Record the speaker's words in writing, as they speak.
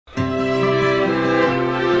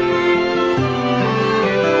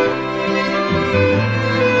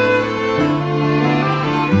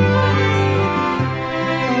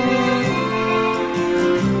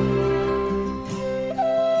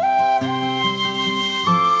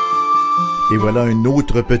Et voilà un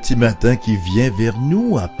autre petit matin qui vient vers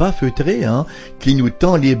nous à pas feutrer, qui nous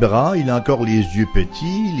tend les bras. Il a encore les yeux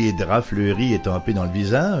petits, les draps fleuris étampés dans le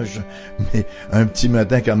visage, mais un petit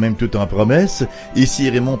matin quand même tout en promesse. Ici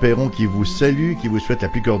Raymond Perron qui vous salue, qui vous souhaite la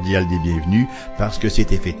plus cordiale des bienvenues, parce que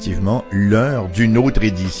c'est effectivement l'heure d'une autre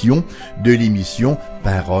édition de l'émission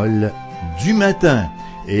Parole du matin.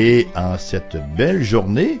 Et en cette belle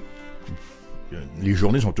journée, les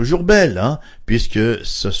journées sont toujours belles, puisque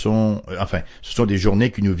ce sont des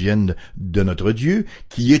journées qui nous viennent de notre Dieu,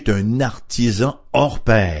 qui est un artisan hors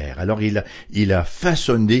pair. Alors il a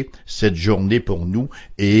façonné cette journée pour nous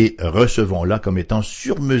et recevons-la comme étant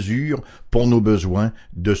sur mesure pour nos besoins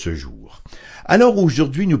de ce jour. Alors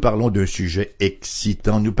aujourd'hui, nous parlons d'un sujet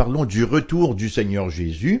excitant. Nous parlons du retour du Seigneur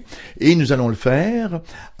Jésus et nous allons le faire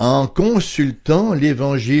en consultant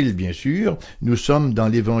l'Évangile, bien sûr. Nous sommes dans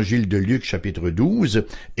l'Évangile de Luc, chapitre 12,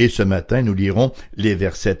 et ce matin, nous lirons les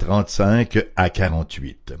versets 35 à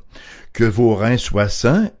 48. « Que vos reins soient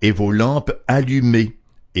sains et vos lampes allumées.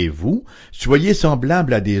 Et vous, soyez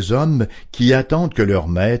semblables à des hommes qui attendent que leur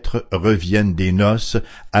maître revienne des noces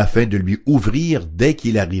afin de lui ouvrir dès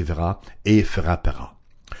qu'il arrivera et frappera.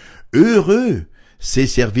 Heureux ces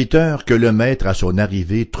serviteurs que le maître à son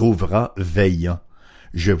arrivée trouvera veillant.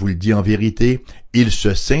 Je vous le dis en vérité, il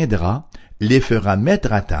se scindra, les fera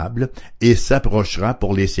mettre à table et s'approchera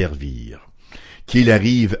pour les servir. Qu'il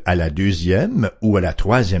arrive à la deuxième ou à la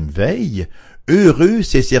troisième veille, heureux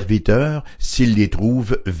ces serviteurs s'ils les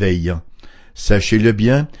trouvent veillants. Sachez-le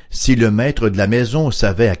bien, si le maître de la maison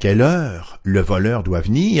savait à quelle heure le voleur doit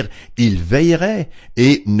venir, il veillerait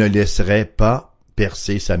et ne laisserait pas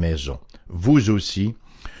percer sa maison. Vous aussi,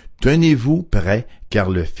 tenez-vous prêts, car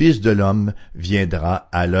le Fils de l'homme viendra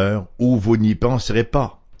à l'heure où vous n'y penserez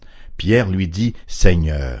pas. Pierre lui dit, «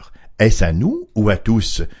 Seigneur, est-ce à nous ou à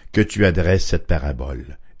tous que tu adresses cette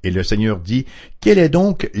parabole? » Et le Seigneur dit, « Quel est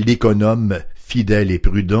donc l'économe fidèle et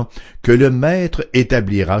prudent que le maître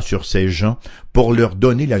établira sur ses gens pour leur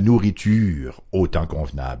donner la nourriture au temps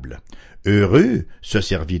convenable? Heureux ce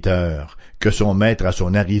serviteur que son maître à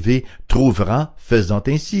son arrivée trouvera faisant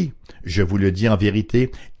ainsi. Je vous le dis en vérité,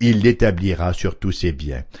 il l'établira sur tous ses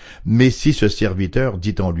biens. Mais si ce serviteur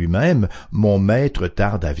dit en lui-même, mon maître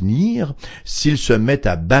tarde à venir, s'il se met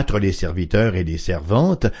à battre les serviteurs et les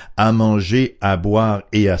servantes, à manger, à boire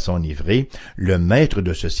et à s'enivrer, le maître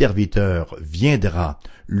de ce serviteur viendra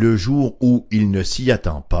le jour où il ne s'y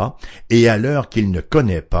attend pas, et à l'heure qu'il ne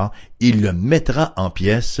connaît pas, il le mettra en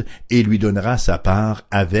pièces et lui donnera sa part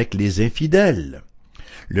avec les infidèles.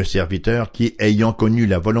 Le serviteur qui, ayant connu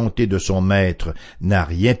la volonté de son maître, n'a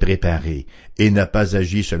rien préparé et n'a pas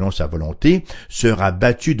agi selon sa volonté, sera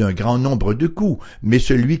battu d'un grand nombre de coups, mais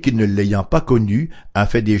celui qui, ne l'ayant pas connu, a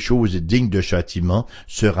fait des choses dignes de châtiment,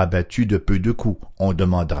 sera battu de peu de coups. On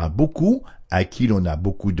demandera beaucoup à qui l'on a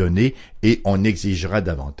beaucoup donné, et on exigera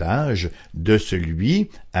davantage de celui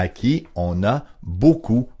à qui on a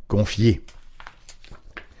beaucoup confié. »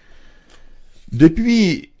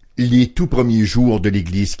 Depuis les tout premiers jours de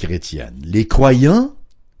l'Église chrétienne, les croyants,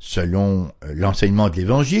 selon l'enseignement de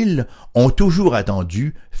l'Évangile, ont toujours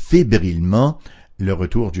attendu fébrilement le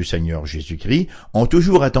retour du Seigneur Jésus-Christ, ont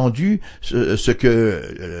toujours attendu ce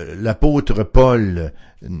que l'apôtre Paul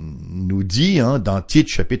nous dit dans Tite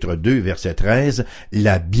chapitre 2 verset 13,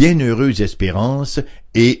 la bienheureuse espérance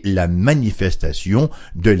et la manifestation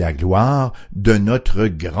de la gloire de notre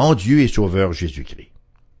grand Dieu et Sauveur Jésus-Christ.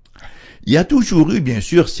 Il y a toujours eu bien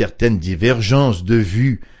sûr certaines divergences de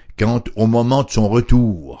vues quant au moment de son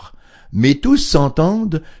retour, mais tous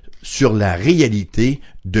s'entendent sur la réalité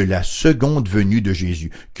de la seconde venue de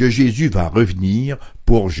Jésus, que Jésus va revenir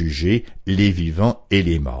pour juger les vivants et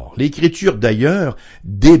les morts. L'Écriture d'ailleurs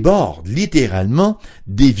déborde littéralement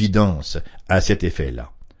d'évidence à cet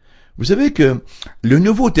effet-là. Vous savez que le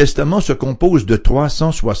Nouveau Testament se compose de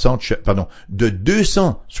 260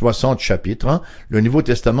 chapitres. Le Nouveau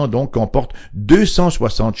Testament donc comporte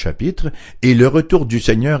 260 chapitres et le retour du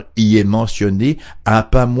Seigneur y est mentionné à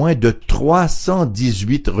pas moins de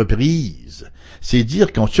 318 reprises. C'est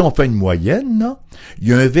dire que si on fait une moyenne, il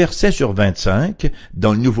y a un verset sur 25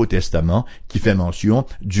 dans le Nouveau Testament qui fait mention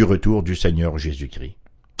du retour du Seigneur Jésus-Christ.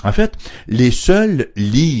 En fait, les seuls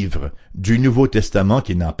livres du Nouveau Testament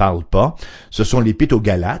qui n'en parlent pas, ce sont l'Épître aux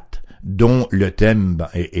Galates, dont le thème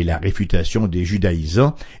est la réfutation des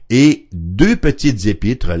judaïsants, et deux petites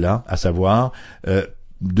épîtres là, à savoir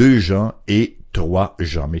 2 Jean et 3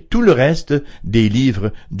 Jean. Mais tout le reste des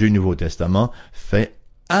livres du Nouveau Testament fait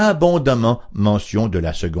abondamment mention de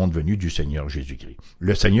la seconde venue du Seigneur Jésus-Christ.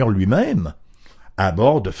 Le Seigneur lui-même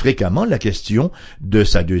aborde fréquemment la question de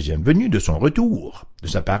sa deuxième venue, de son retour, de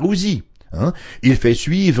sa parousie. Il fait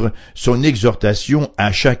suivre son exhortation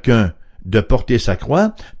à chacun de porter sa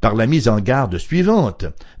croix par la mise en garde suivante,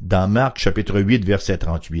 dans Marc chapitre 8, verset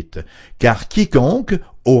 38. « Car quiconque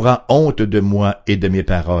aura honte de moi et de mes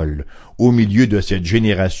paroles, au milieu de cette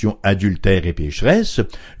génération adultère et pécheresse,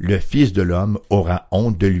 le Fils de l'homme aura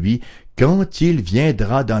honte de lui quand il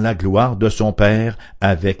viendra dans la gloire de son Père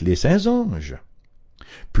avec les saints anges. »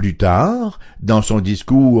 Plus tard, dans son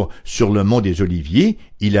discours sur le mont des Oliviers,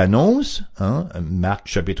 il annonce, Marc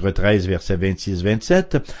chapitre 13, verset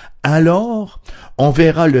 26-27, « Alors, on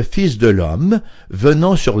verra le Fils de l'homme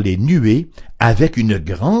venant sur les nuées avec une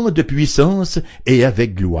grande puissance et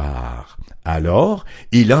avec gloire. Alors,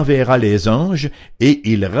 il enverra les anges et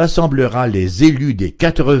il rassemblera les élus des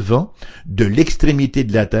 4 vents de l'extrémité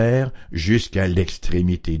de la terre jusqu'à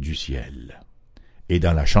l'extrémité du ciel. » Et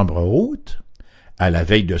dans la chambre haute, à la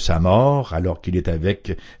veille de sa mort, alors qu'il est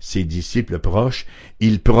avec ses disciples proches,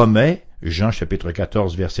 il promet, Jean chapitre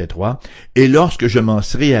 14, verset 3, « Et lorsque je m'en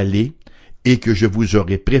serai allé et que je vous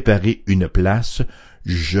aurai préparé une place,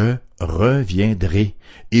 je reviendrai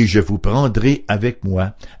et je vous prendrai avec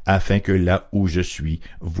moi, afin que là où je suis,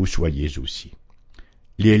 vous soyez aussi. »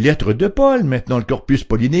 Les lettres de Paul, maintenant le corpus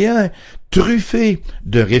paulinéen, truffé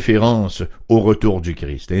de références au retour du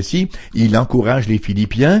Christ. Ainsi, il encourage les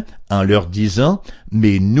Philippiens en leur disant «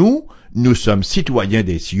 Mais nous sommes citoyens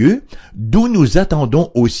des cieux, d'où nous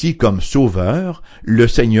attendons aussi comme sauveur le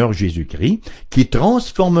Seigneur Jésus-Christ, qui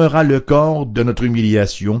transformera le corps de notre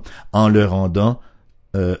humiliation en le rendant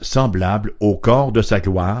semblable au corps de sa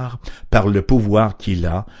gloire, par le pouvoir qu'il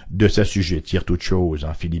a de s'assujettir toutes choses. »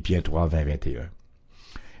 En Philippiens 3, 20, 21.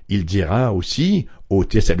 Il dira aussi aux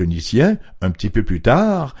Thessaloniciens, un petit peu plus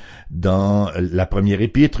tard, dans la première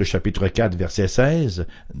épître, chapitre 4, verset 16,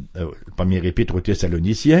 première épître aux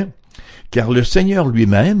Thessaloniciens, « Car le Seigneur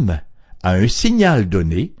lui-même a un signal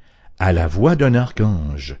donné à la voix d'un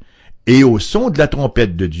archange, et au son de la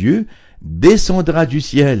trompette de Dieu, descendra du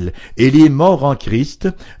ciel, et les morts en Christ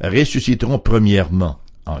ressusciteront premièrement.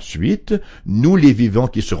 Ensuite, nous les vivants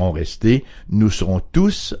qui serons restés, nous serons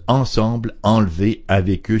tous ensemble enlevés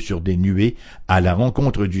avec eux sur des nuées à la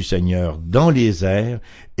rencontre du Seigneur dans les airs,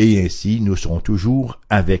 et ainsi nous serons toujours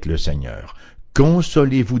avec le Seigneur.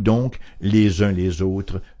 Consolez-vous donc les uns les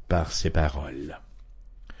autres par ces paroles. »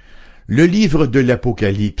 Le livre de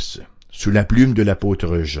l'Apocalypse, sous la plume de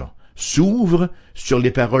l'apôtre Jean, s'ouvre sur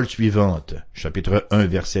les paroles suivantes, chapitre 1,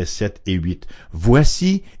 versets 7 et 8. «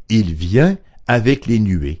 Voici, il vient avec les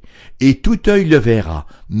nuées, et tout œil le verra,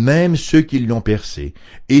 même ceux qui l'ont percé,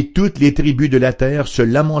 et toutes les tribus de la terre se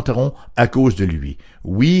lamenteront à cause de lui.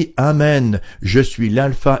 Oui, Amen, je suis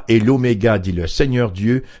l'alpha et l'oméga, dit le Seigneur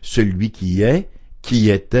Dieu, celui qui est, qui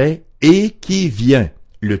était et qui vient,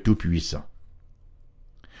 le Tout-Puissant. »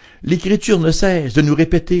 L'Écriture ne cesse de nous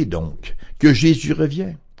répéter donc que Jésus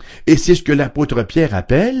revient. Et c'est ce que l'apôtre Pierre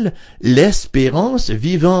appelle l'espérance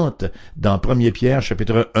vivante dans 1 Pierre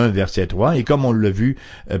chapitre 1 verset 3, et comme on l'a vu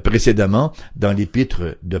précédemment dans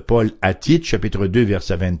l'épître de Paul à Tite chapitre 2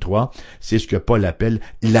 verset 23, c'est ce que Paul appelle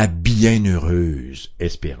la bienheureuse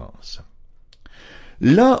espérance.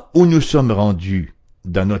 Là où nous sommes rendus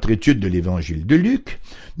dans notre étude de l'évangile de Luc,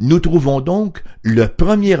 nous trouvons donc le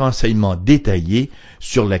premier enseignement détaillé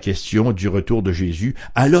sur la question du retour de Jésus,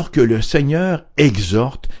 alors que le Seigneur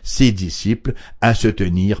exhorte ses disciples à se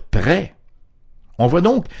tenir prêts. On voit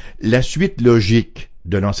donc la suite logique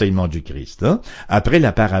de l'enseignement du Christ. Après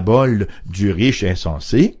la parabole du riche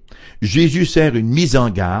insensé, Jésus sert une mise en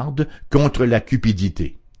garde contre la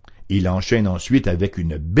cupidité. Il enchaîne ensuite avec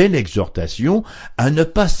une belle exhortation à ne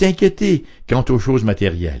pas s'inquiéter quant aux choses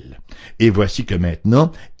matérielles. Et voici que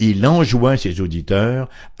maintenant, il enjoint ses auditeurs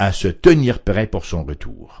à se tenir prêts pour son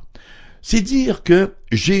retour. C'est dire que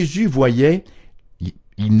Jésus voyait,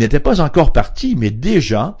 il n'était pas encore parti, mais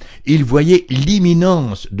déjà, il voyait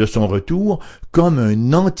l'imminence de son retour comme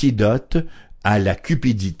un antidote à la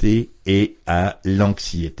cupidité et à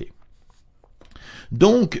l'anxiété.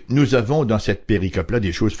 Donc, nous avons dans cette péricope-là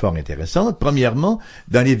des choses fort intéressantes. Premièrement,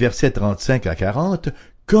 dans les versets 35 à 40,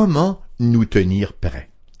 comment nous tenir prêts.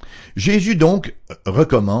 Jésus donc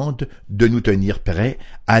recommande de nous tenir prêts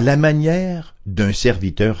à la manière d'un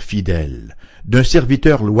serviteur fidèle, d'un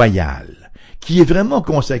serviteur loyal, qui est vraiment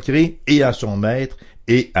consacré et à son maître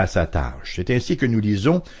et à sa tâche. C'est ainsi que nous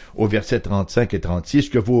lisons au verset 35 et 36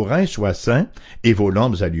 que vos reins soient sains et vos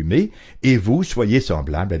lampes allumées, et vous soyez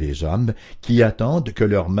semblables à des hommes qui attendent que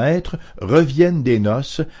leur maître revienne des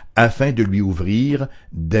noces afin de lui ouvrir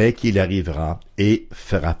dès qu'il arrivera et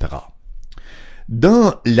frappera.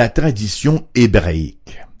 Dans la tradition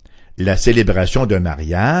hébraïque, la célébration d'un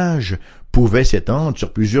mariage pouvait s'étendre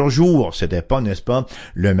sur plusieurs jours. C'était pas, n'est-ce pas,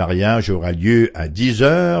 le mariage aura lieu à 10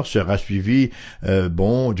 heures, sera suivi,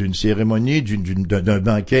 d'une cérémonie, d'un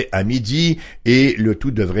banquet à midi, et le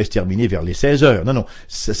tout devrait se terminer vers les 16 heures. Non,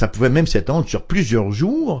 ça pouvait même s'étendre sur plusieurs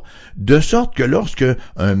jours, de sorte que lorsque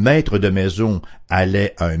un maître de maison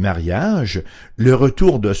allait à un mariage, le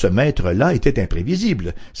retour de ce maître-là était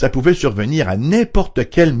imprévisible. Ça pouvait survenir à n'importe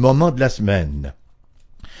quel moment de la semaine.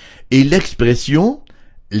 Et l'expression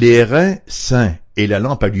 « les reins sains et la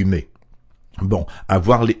lampe allumée ». Bon,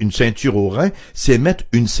 avoir une ceinture aux reins, c'est mettre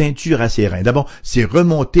une ceinture à ses reins. D'abord, c'est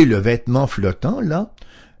remonter le vêtement flottant, là,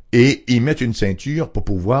 et y mettre une ceinture pour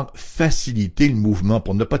pouvoir faciliter le mouvement,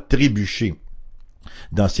 pour ne pas trébucher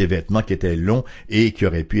dans ces vêtements qui étaient longs et qui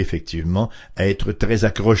auraient pu effectivement être très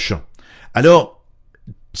accrochants. Alors,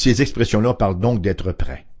 ces expressions-là parlent donc d'être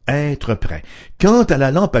prêt. Être prêt. Quant à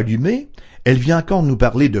la lampe allumée, elle vient encore nous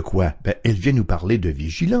parler de quoi? Elle vient nous parler de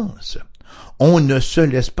vigilance. On ne se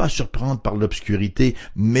laisse pas surprendre par l'obscurité,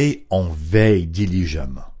 mais on veille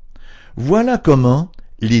diligemment. Voilà comment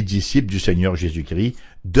les disciples du Seigneur Jésus-Christ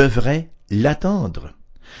devraient l'attendre.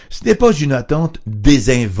 Ce n'est pas une attente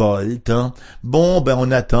désinvolte, hein. Bon,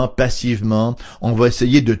 on attend passivement, on va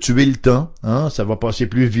essayer de tuer le temps, hein, ça va passer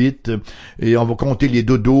plus vite, et on va compter les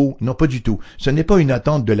dodos. Non, pas du tout. Ce n'est pas une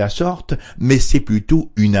attente de la sorte, mais c'est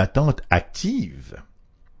plutôt une attente active.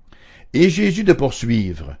 Et Jésus de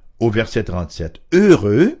poursuivre, au verset 37, «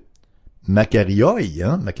 Heureux » Makarioi,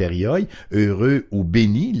 heureux ou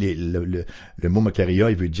béni, le mot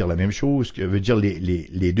makarioi veut dire la même chose, veut dire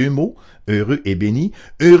les deux mots, heureux et béni.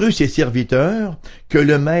 Heureux ces serviteurs que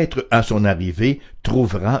le maître à son arrivée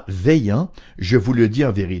trouvera veillant, je vous le dis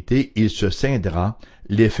en vérité, il se scindra,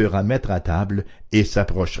 les fera mettre à table et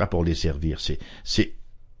s'approchera pour les servir. C'est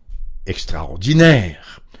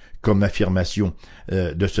extraordinaire comme affirmation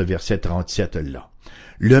de ce verset 37-là.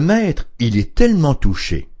 Le maître, il est tellement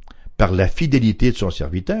touché par la fidélité de son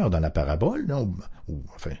serviteur dans la parabole, non,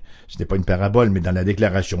 enfin, ce n'est pas une parabole, mais dans la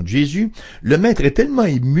déclaration de Jésus, le maître est tellement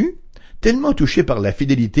ému, tellement touché par la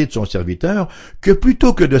fidélité de son serviteur, que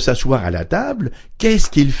plutôt que de s'asseoir à la table, qu'est-ce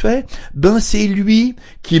qu'il fait? C'est lui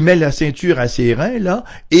qui met la ceinture à ses reins, là,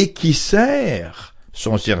 et qui sert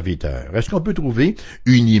son serviteur. Est-ce qu'on peut trouver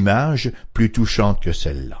une image plus touchante que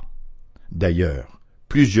celle-là? D'ailleurs,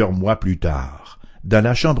 plusieurs mois plus tard, dans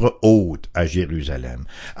la chambre haute à Jérusalem,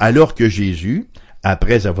 alors que Jésus,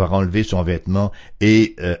 après avoir enlevé son vêtement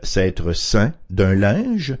et s'être ceint d'un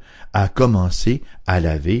linge, a commencé à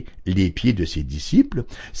laver les pieds de ses disciples,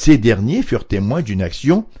 ces derniers furent témoins d'une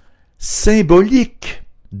action symbolique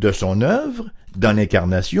de son œuvre dans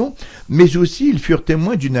l'incarnation, mais aussi ils furent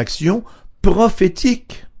témoins d'une action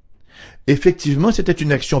prophétique. Effectivement, c'était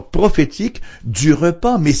une action prophétique du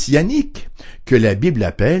repas messianique que la Bible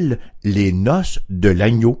appelle les noces de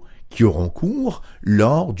l'agneau, qui auront cours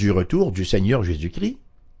lors du retour du Seigneur Jésus-Christ.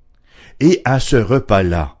 Et à ce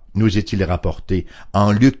repas-là, nous est-il rapporté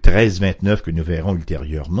en Luc 13, 29, que nous verrons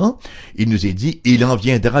ultérieurement, il nous est dit, il en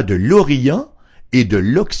viendra de l'Orient et de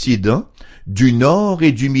l'Occident, du Nord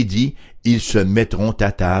et du Midi, ils se mettront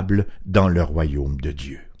à table dans le royaume de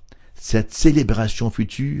Dieu. Cette célébration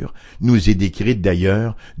future nous est décrite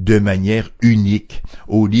d'ailleurs de manière unique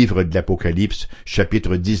au livre de l'Apocalypse,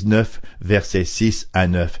 chapitre 19, versets 6 à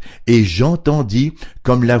 9. « Et j'entendis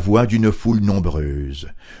comme la voix d'une foule nombreuse,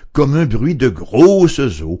 comme un bruit de grosses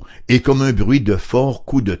eaux et comme un bruit de forts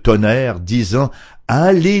coups de tonnerre, disant «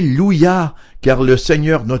 Alléluia, car le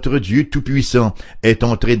Seigneur notre Dieu Tout-Puissant est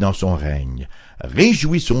entré dans son règne.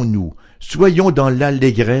 Réjouissons-nous, soyons dans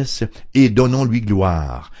l'allégresse et donnons-lui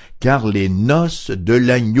gloire, car les noces de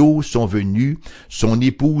l'agneau sont venues, son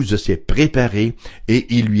épouse s'est préparée, et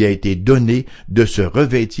il lui a été donné de se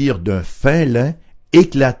revêtir d'un fin lin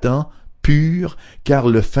éclatant, pur, car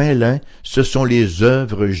le fin lin, ce sont les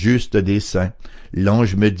œuvres justes des saints.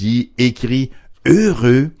 L'ange me dit, écrit,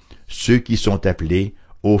 heureux ceux qui sont appelés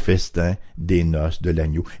au festin des noces de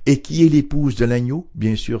l'agneau. Et qui est l'épouse de l'agneau?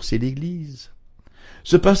 Bien sûr, c'est l'Église.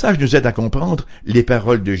 Ce passage nous aide à comprendre les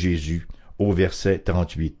paroles de Jésus au verset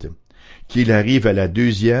 38. Qu'il arrive à la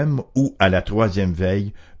deuxième ou à la troisième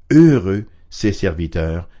veille, heureux ses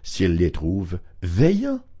serviteurs s'ils les trouvent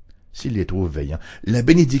veillants. S'ils les trouvent veillants. La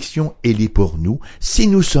bénédiction, elle est pour nous si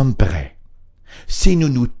nous sommes prêts. Si nous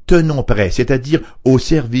nous tenons prêts, c'est-à-dire au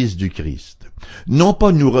service du Christ. Non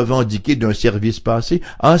pas nous revendiquer d'un service passé.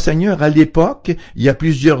 Ah Seigneur, à l'époque, il y a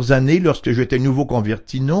plusieurs années, lorsque j'étais nouveau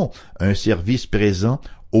converti, non, un service présent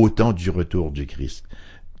au temps du retour du Christ.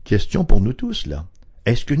 Question pour nous tous, là.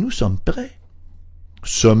 Est-ce que nous sommes prêts?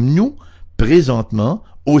 Sommes-nous présentement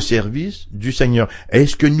au service du Seigneur?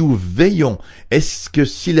 Est-ce que nous veillons? Est-ce que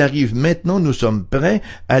s'il arrive maintenant, nous sommes prêts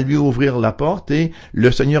à lui ouvrir la porte et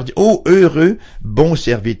le Seigneur dit, oh, heureux, bon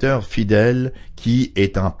serviteur fidèle qui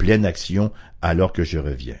est en pleine action alors que je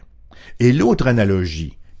reviens. Et l'autre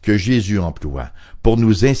analogie que Jésus emploie pour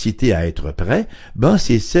nous inciter à être prêts,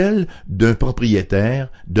 c'est celle d'un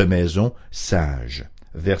propriétaire de maison sage.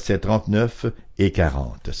 Versets 39 et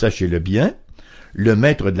 40. Sachez-le bien, le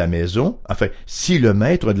maître de la maison, si le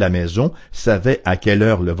maître de la maison savait à quelle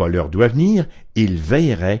heure le voleur doit venir, il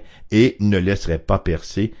veillerait et ne laisserait pas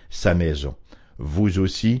percer sa maison. Vous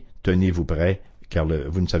aussi, tenez-vous prêts, car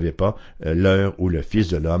vous ne savez pas l'heure où le Fils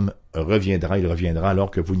de l'homme reviendra. Il reviendra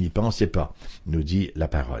alors que vous n'y pensez pas, nous dit la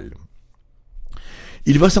parole.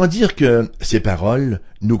 Il va sans dire que ces paroles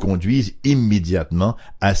nous conduisent immédiatement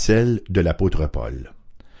à celles de l'apôtre Paul.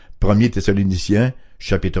 1 Thessaloniciens,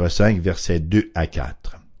 chapitre 5, versets 2 à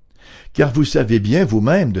 4. Car vous savez bien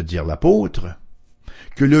vous-même, de dire l'apôtre,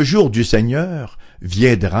 que le jour du Seigneur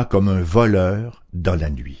viendra comme un voleur dans la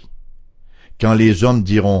nuit. Quand les hommes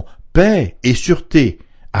diront paix et sûreté,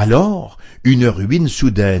 alors une ruine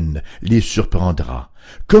soudaine les surprendra,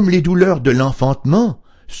 comme les douleurs de l'enfantement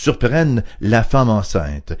surprennent la femme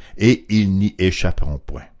enceinte, et ils n'y échapperont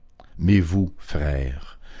point. Mais vous,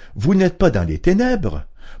 frères, vous n'êtes pas dans les ténèbres,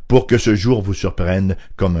 pour que ce jour vous surprenne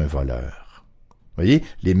comme un voleur. Voyez,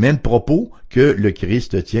 les mêmes propos que le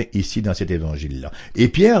Christ tient ici dans cet évangile-là. Et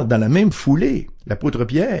Pierre, dans la même foulée, l'apôtre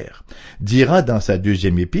Pierre, dira dans sa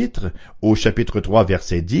deuxième épître, au chapitre 3,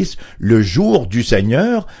 verset 10, « Le jour du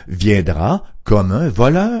Seigneur viendra comme un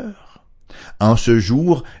voleur. En ce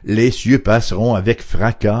jour, les cieux passeront avec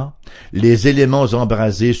fracas, les éléments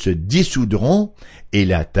embrasés se dissoudront, et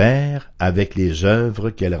la terre, avec les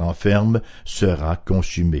œuvres qu'elle renferme, sera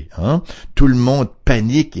consumée. » Tout le monde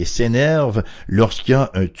panique et s'énerve lorsqu'il y a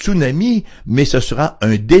un tsunami, mais ce sera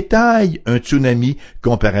un détail, un tsunami,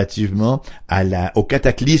 comparativement au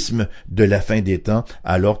cataclysme de la fin des temps,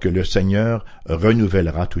 alors que le Seigneur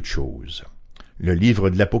renouvellera toutes choses. Le livre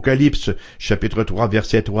de l'Apocalypse, chapitre 3,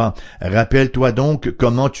 verset 3. « Rappelle-toi donc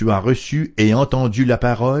comment tu as reçu et entendu la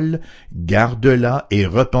parole, garde-la et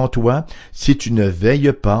repens-toi. Si tu ne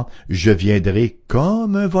veilles pas, je viendrai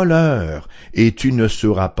comme un voleur, et tu ne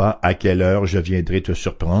sauras pas à quelle heure je viendrai te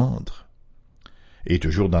surprendre. » Et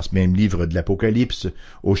toujours dans ce même livre de l'Apocalypse,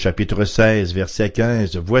 au chapitre 16, verset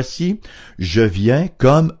 15, « Voici, je viens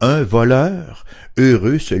comme un voleur.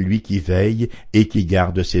 Heureux celui qui veille et qui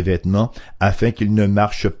garde ses vêtements, afin qu'il ne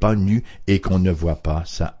marche pas nu et qu'on ne voit pas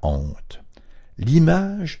sa honte. »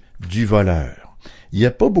 L'image du voleur. Il n'y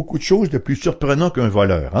a pas beaucoup de choses de plus surprenant qu'un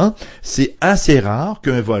voleur. C'est assez rare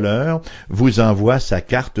qu'un voleur vous envoie sa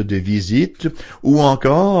carte de visite ou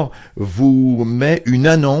encore vous met une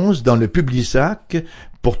annonce dans le Publisac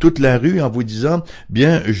pour toute la rue en vous disant «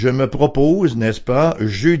 Bien, je me propose, n'est-ce pas,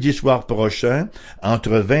 jeudi soir prochain,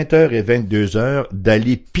 entre 20h et 22h,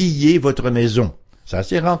 d'aller piller votre maison. » C'est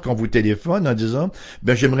assez rare qu'on vous téléphone en disant «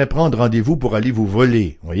 j'aimerais prendre rendez-vous pour aller vous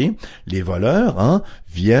voler. » Vous voyez, les voleurs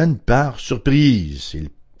viennent par surprise. C'est le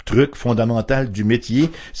truc fondamental du métier,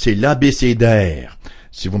 c'est l'abécédaire,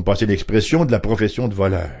 si vous me passez l'expression, de la profession de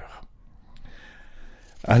voleur.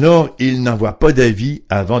 Alors, il n'envoie pas d'avis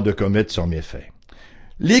avant de commettre son méfait.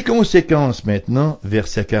 Les conséquences maintenant,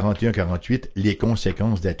 versets 41-48, les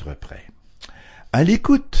conséquences d'être prêt. À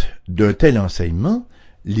l'écoute d'un tel enseignement,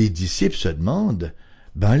 les disciples se demandent,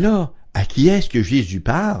 à qui est-ce que Jésus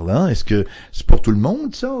parle? Est-ce que c'est pour tout le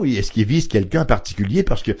monde, ça? Est-ce qu'il vise quelqu'un en particulier?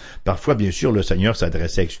 Parce que parfois, bien sûr, le Seigneur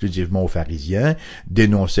s'adressait exclusivement aux pharisiens,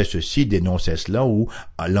 dénonçait ceci, dénonçait cela, ou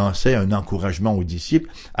lançait un encouragement aux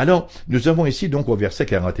disciples. Alors, nous avons ici, donc, au verset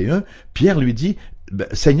 41, Pierre lui dit,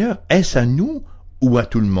 « Seigneur, est-ce à nous ou à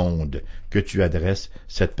tout le monde que tu adresses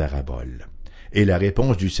cette parabole? » Et la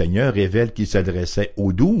réponse du Seigneur révèle qu'il s'adressait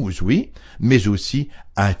aux 12, oui, mais aussi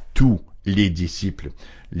à tous les disciples.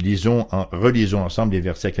 Relisons ensemble les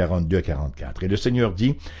versets 42 à 44. Et le Seigneur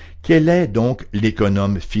dit, « Quel est donc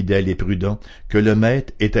l'économe fidèle et prudent que le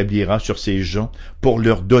maître établira sur ses gens pour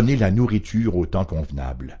leur donner la nourriture au temps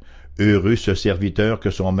convenable? Heureux ce serviteur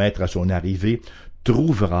que son maître à son arrivée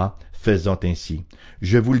trouvera faisant ainsi.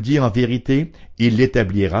 Je vous le dis en vérité, il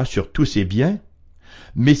l'établira sur tous ses biens.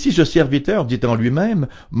 Mais si ce serviteur dit en lui-même,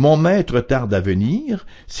 « Mon maître tarde à venir »,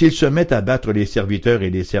 s'il se met à battre les serviteurs et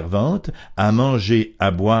les servantes, à manger,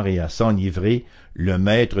 à boire et à s'enivrer, le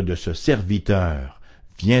maître de ce serviteur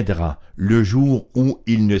viendra le jour où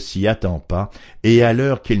il ne s'y attend pas, et à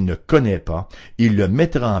l'heure qu'il ne connaît pas, il le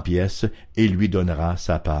mettra en pièces et lui donnera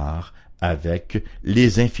sa part avec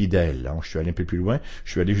les infidèles. Je suis allé un peu plus loin,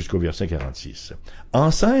 je suis allé jusqu'au verset 46.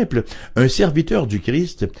 En simple, un serviteur du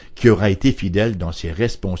Christ qui aura été fidèle dans ses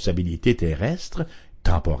responsabilités terrestres,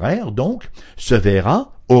 temporaires donc, se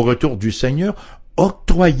verra, au retour du Seigneur,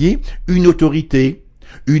 octroyer une autorité,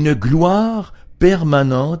 une gloire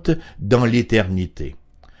permanente dans l'éternité.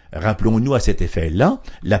 Rappelons-nous à cet effet-là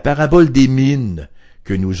la parabole des mines,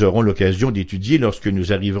 que nous aurons l'occasion d'étudier lorsque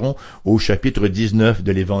nous arriverons au chapitre 19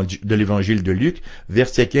 de l'évangile de Luc,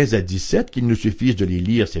 versets 15 à 17, qu'il nous suffise de les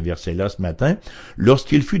lire, ces versets-là, ce matin.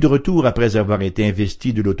 Lorsqu'il fut de retour après avoir été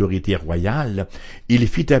investi de l'autorité royale, il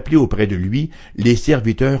fit appeler auprès de lui les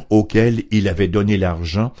serviteurs auxquels il avait donné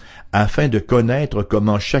l'argent, afin de connaître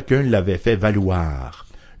comment chacun l'avait fait valoir.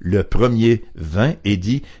 Le premier vint et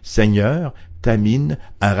dit, « Seigneur, ta mine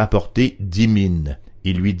a rapporté 10 mines. »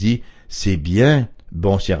 Il lui dit, « C'est bien,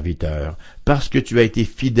 bon serviteur, parce que tu as été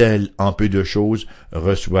fidèle en peu de choses,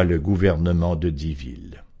 reçois le gouvernement de 10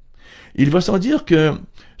 villes. » Il va sans dire que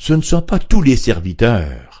ce ne sont pas tous les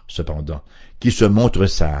serviteurs, cependant, qui se montrent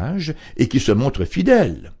sages et qui se montrent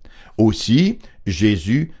fidèles. Aussi,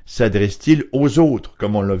 Jésus s'adresse-t-il aux autres,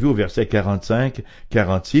 comme on l'a vu au verset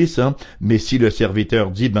 45-46, mais si le serviteur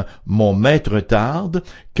dit, mon maître tarde,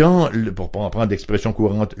 quand, pour prendre l'expression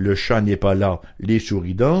courante, le chat n'est pas là, les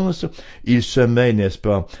souris dansent, il se met, n'est-ce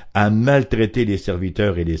pas, à maltraiter les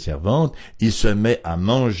serviteurs et les servantes, il se met à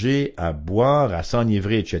manger, à boire, à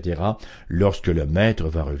s'enivrer, etc. Lorsque le maître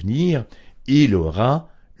va revenir, il aura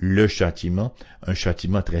le châtiment, un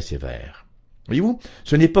châtiment très sévère. Voyez-vous,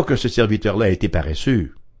 ce n'est pas que ce serviteur-là a été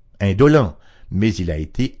paresseux, indolent, mais il a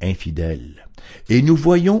été infidèle. Et nous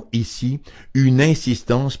voyons ici une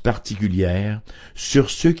insistance particulière sur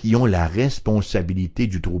ceux qui ont la responsabilité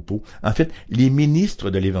du troupeau, en fait, les ministres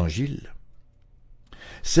de l'Évangile.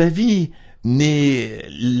 Sa vie n'est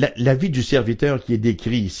la vie du serviteur qui est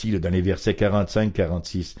décrit ici dans les versets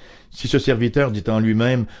 45-46. Si ce serviteur dit en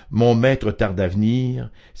lui-même « Mon maître tarde à venir »,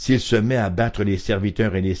 s'il se met à battre les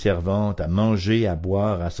serviteurs et les servantes, à manger, à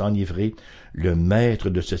boire, à s'enivrer, le maître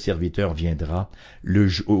de ce serviteur viendra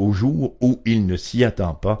au jour où il ne s'y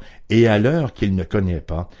attend pas et à l'heure qu'il ne connaît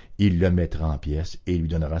pas, il le mettra en pièces et lui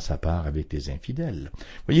donnera sa part avec les infidèles.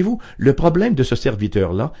 Voyez-vous, le problème de ce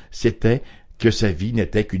serviteur-là, c'était que sa vie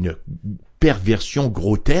n'était qu'une perversion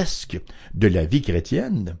grotesque de la vie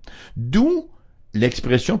chrétienne, d'où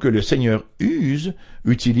l'expression que le Seigneur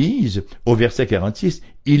utilise au verset 46,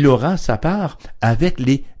 « Il aura sa part avec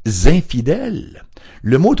les infidèles ».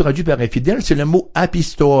 Le mot traduit par infidèle, c'est le mot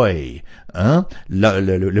apistoi,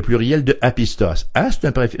 le pluriel de apistos. C'est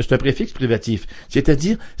un préfixe privatif,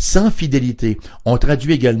 c'est-à-dire sans fidélité. On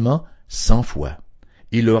traduit également sans foi.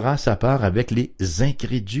 Il aura sa part avec les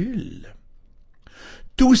incrédules.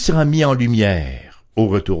 Tout sera mis en lumière au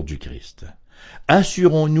retour du Christ.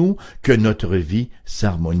 Assurons-nous que notre vie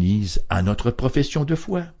s'harmonise à notre profession de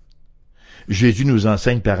foi. Jésus nous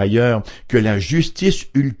enseigne par ailleurs que la justice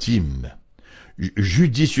ultime,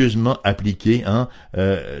 judicieusement appliquée,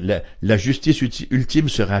 la justice ultime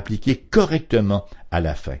sera appliquée correctement à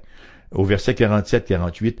la fin. Au verset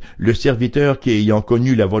 47-48, le serviteur qui, ayant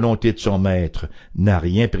connu la volonté de son maître, n'a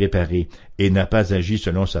rien préparé et n'a pas agi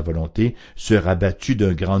selon sa volonté, sera battu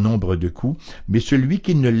d'un grand nombre de coups, mais celui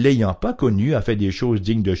qui, ne l'ayant pas connu, a fait des choses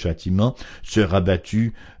dignes de châtiment, sera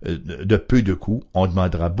battu de peu de coups. On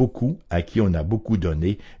demandera beaucoup à qui on a beaucoup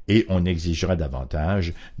donné et on exigera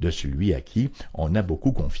davantage de celui à qui on a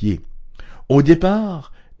beaucoup confié. Au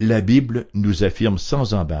départ, la Bible nous affirme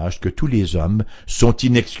sans embâche que tous les hommes sont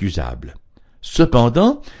inexcusables.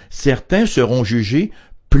 Cependant, certains seront jugés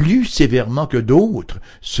plus sévèrement que d'autres,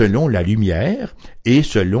 selon la lumière et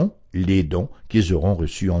selon les dons qu'ils auront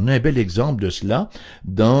reçus. On a un bel exemple de cela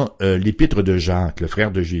dans l'épître de Jacques, le frère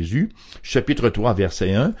de Jésus, chapitre 3,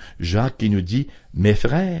 verset 1, Jacques qui nous dit « Mes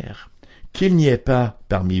frères, qu'il n'y ait pas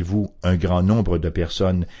parmi vous un grand nombre de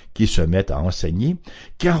personnes qui se mettent à enseigner,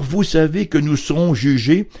 car vous savez que nous serons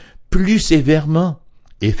jugés plus sévèrement. »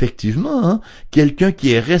 Effectivement, quelqu'un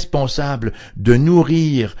qui est responsable de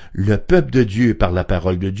nourrir le peuple de Dieu par la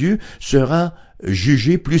parole de Dieu sera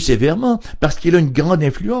jugé plus sévèrement parce qu'il a une grande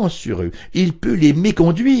influence sur eux. Il peut les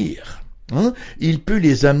méconduire. Il peut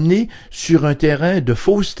les amener sur un terrain de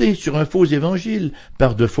fausseté, sur un faux évangile,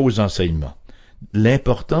 par de faux enseignements.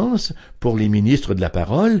 L'importance pour les ministres de la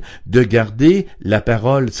parole de garder la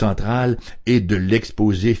parole centrale et de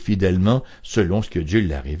l'exposer fidèlement selon ce que Dieu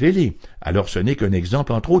l'a révélé. Alors ce n'est qu'un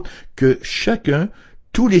exemple, entre autres, que chacun,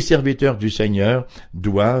 tous les serviteurs du Seigneur,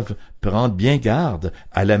 doivent prendre bien garde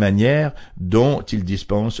à la manière dont ils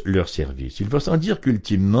dispensent leur service. Il va sans dire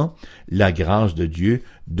qu'ultimement, la grâce de Dieu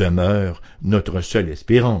demeure notre seule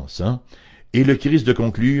espérance. Et le Christ de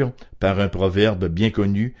conclure par un proverbe bien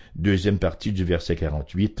connu, deuxième partie du verset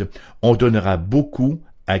 48, « On donnera beaucoup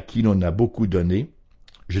à qui l'on a beaucoup donné. »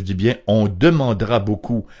 Je dis bien, on demandera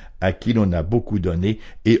beaucoup à qui l'on a beaucoup donné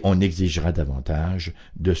et on exigera davantage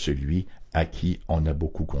de celui à qui on a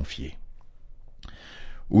beaucoup confié.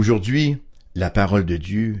 Aujourd'hui, la parole de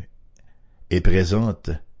Dieu est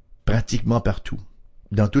présente pratiquement partout,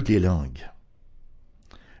 dans toutes les langues.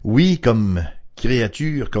 Oui, comme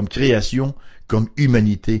créature, comme création, comme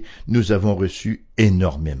humanité, nous avons reçu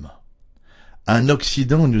énormément. En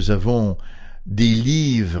Occident, nous avons des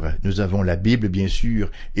livres, nous avons la Bible bien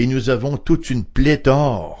sûr, et nous avons toute une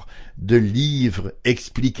pléthore de livres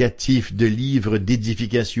explicatifs, de livres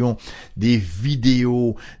d'édification, des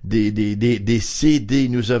vidéos, des CD,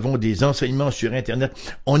 nous avons des enseignements sur Internet.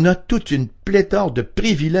 On a toute une pléthore de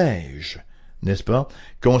privilèges, n'est-ce pas,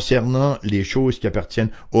 concernant les choses qui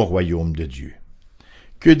appartiennent au royaume de Dieu.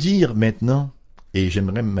 Que dire maintenant, et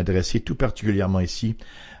j'aimerais m'adresser tout particulièrement ici,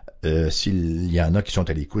 s'il y en a qui sont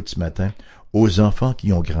à l'écoute ce matin, aux enfants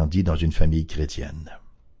qui ont grandi dans une famille chrétienne.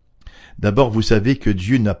 D'abord, vous savez que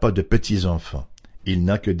Dieu n'a pas de petits-enfants, il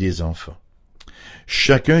n'a que des enfants.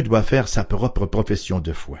 Chacun doit faire sa propre profession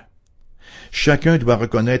de foi. Chacun doit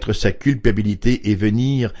reconnaître sa culpabilité et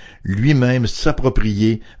venir lui-même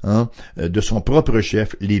s'approprier de son propre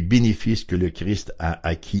chef les bénéfices que le Christ a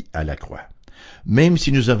acquis à la croix. Même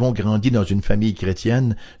si nous avons grandi dans une famille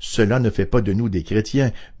chrétienne, cela ne fait pas de nous des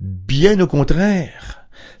chrétiens. Bien au contraire,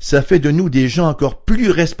 ça fait de nous des gens encore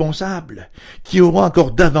plus responsables, qui auront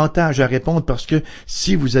encore davantage à répondre parce que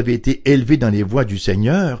si vous avez été élevés dans les voies du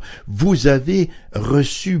Seigneur, vous avez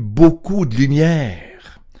reçu beaucoup de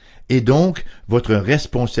lumière. Et donc, votre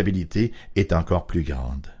responsabilité est encore plus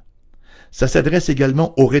grande. Ça s'adresse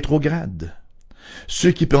également aux rétrogrades.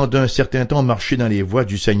 Ceux qui pendant un certain temps marchaient dans les voies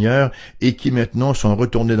du Seigneur et qui maintenant sont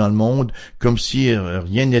retournés dans le monde comme si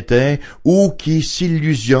rien n'était, ou qui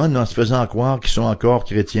s'illusionnent en se faisant croire qu'ils sont encore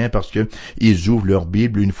chrétiens parce que ils ouvrent leur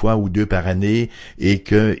Bible une fois ou deux par année et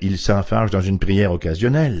qu'ils s'enfargent dans une prière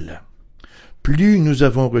occasionnelle. Plus nous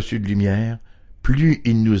avons reçu de lumière, plus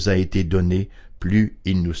il nous a été donné, plus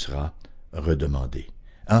il nous sera redemandé.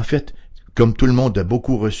 En fait, comme tout le monde a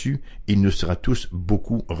beaucoup reçu, il nous sera tous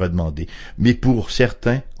beaucoup redemandé, mais pour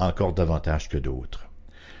certains encore davantage que d'autres.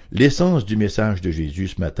 L'essence du message de Jésus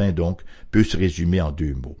ce matin, donc, peut se résumer en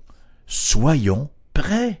deux mots. Soyons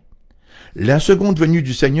prêts. La seconde venue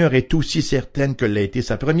du Seigneur est aussi certaine que l'a été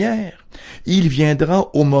sa première. Il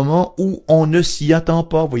viendra au moment où on ne s'y attend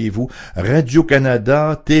pas, voyez-vous.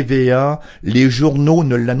 Radio-Canada, TVA, les journaux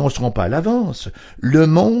ne l'annonceront pas à l'avance. Le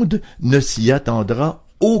monde ne s'y attendra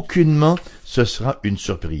aucunement, ce sera une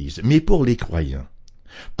surprise. Mais pour les croyants,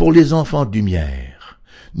 pour les enfants de lumière,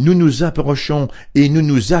 nous nous approchons et nous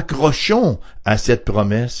nous accrochons à cette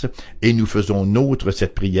promesse et nous faisons nôtre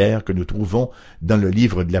cette prière que nous trouvons dans le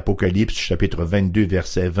livre de l'Apocalypse, chapitre 22,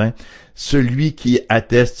 verset 20. Celui qui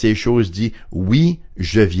atteste ces choses dit « Oui,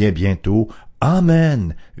 je viens bientôt.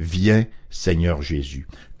 Amen. Viens, Seigneur Jésus. »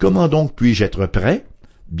 Comment donc puis-je être prêt?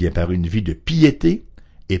 Bien par une vie de piété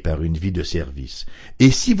et par une vie de service. Et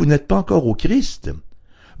si vous n'êtes pas encore au Christ,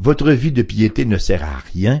 votre vie de piété ne sert à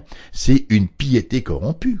rien, c'est une piété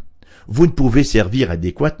corrompue. Vous ne pouvez servir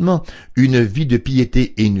adéquatement. Une vie de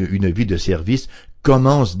piété et une vie de service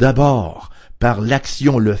commence d'abord par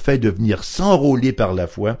l'action, le fait de venir s'enrôler par la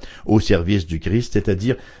foi au service du Christ,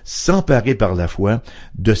 c'est-à-dire s'emparer par la foi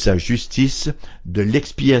de sa justice, de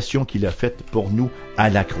l'expiation qu'il a faite pour nous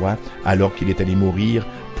à la croix, alors qu'il est allé mourir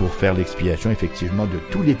pour faire l'expiation effectivement de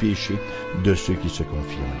tous les péchés de ceux qui se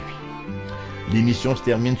confient en lui. L'émission se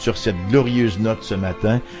termine sur cette glorieuse note ce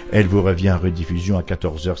matin. Elle vous revient en rediffusion à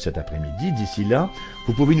 14h cet après-midi. D'ici là,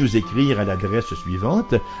 vous pouvez nous écrire à l'adresse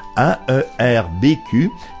suivante: AERBQ,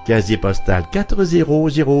 casier postal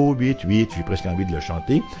 40088, j'ai presque envie de le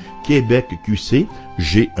chanter, Québec QC,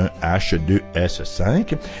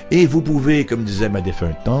 G1H2S5. Et vous pouvez, comme disait ma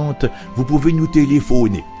défunte tante, vous pouvez nous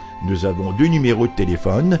téléphoner. Nous avons deux numéros de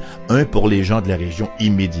téléphone, un pour les gens de la région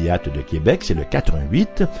immédiate de Québec, c'est le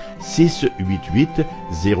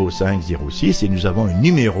 418-688-0506, et nous avons un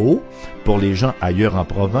numéro pour les gens ailleurs en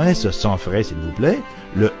province, sans frais s'il vous plaît,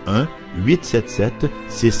 le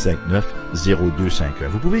 1-877-659-0251.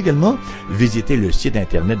 Vous pouvez également visiter le site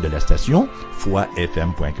internet de la station,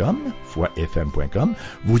 foifm.com.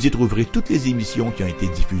 Vous y trouverez toutes les émissions qui ont été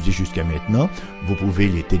diffusées jusqu'à maintenant. Vous pouvez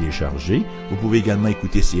les télécharger. Vous pouvez également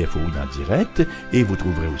écouter CFO en direct. Et vous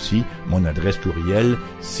trouverez aussi mon adresse courriel,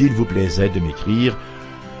 s'il vous plaisait de m'écrire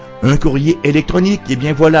un courrier électronique. Et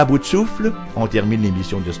bien voilà, à bout de souffle, on termine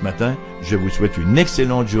l'émission de ce matin. Je vous souhaite une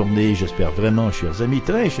excellente journée. J'espère vraiment, chers amis,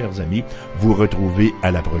 très chers amis, vous retrouver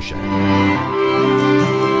à la prochaine.